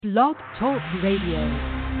Blog Talk Radio.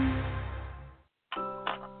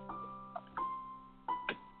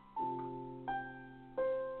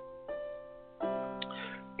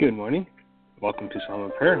 Good morning. Welcome to Psalm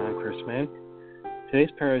of Prayer. I'm Chris Mann. Today's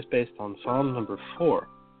prayer is based on Psalm number 4,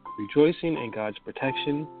 rejoicing in God's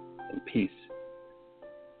protection and peace.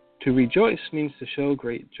 To rejoice means to show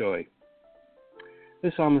great joy.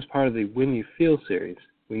 This psalm is part of the When You Feel series.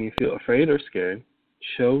 When you feel afraid or scared,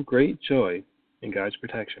 show great joy in God's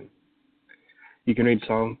protection. You can read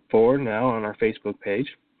Psalm 4 now on our Facebook page,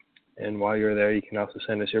 and while you're there, you can also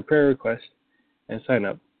send us your prayer request and sign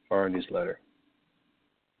up for our newsletter.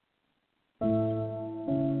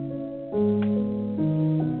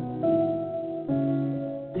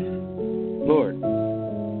 Lord,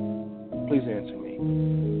 please answer me.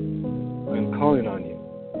 I'm calling on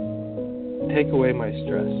you. Take away my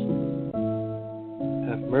stress.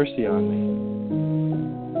 Have mercy on me.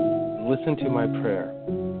 And listen to my prayer.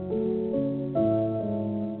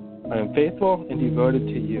 I am faithful and devoted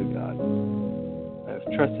to you, God. I have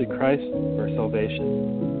trusted Christ for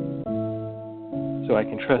salvation. So I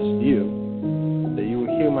can trust you that you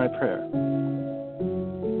will hear my prayer.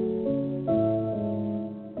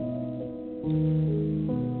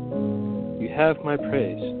 You have my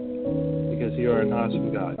praise because you are an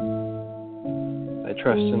awesome God. I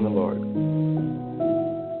trust in the Lord.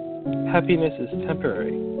 Happiness is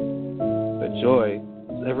temporary, but joy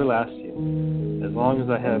is everlasting as long as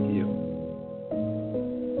I have you.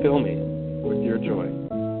 Fill me with your joy.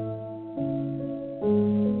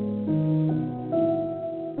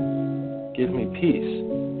 Give me peace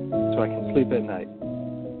so I can sleep at night.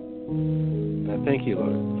 And I thank you,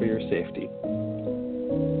 Lord, for your safety.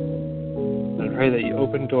 And I pray that you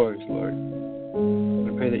open doors, Lord. And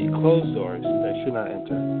I pray that you close doors that I should not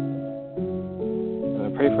enter. And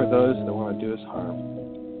I pray for those that want to do us harm.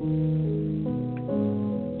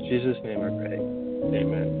 In Jesus' name I pray.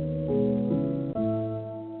 Amen.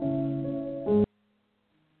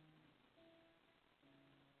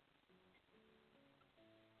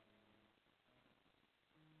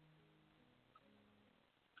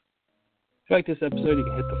 If you like this episode, you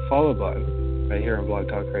can hit the follow button right here on Blog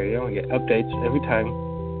Talk Radio and get updates every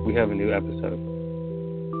time we have a new episode.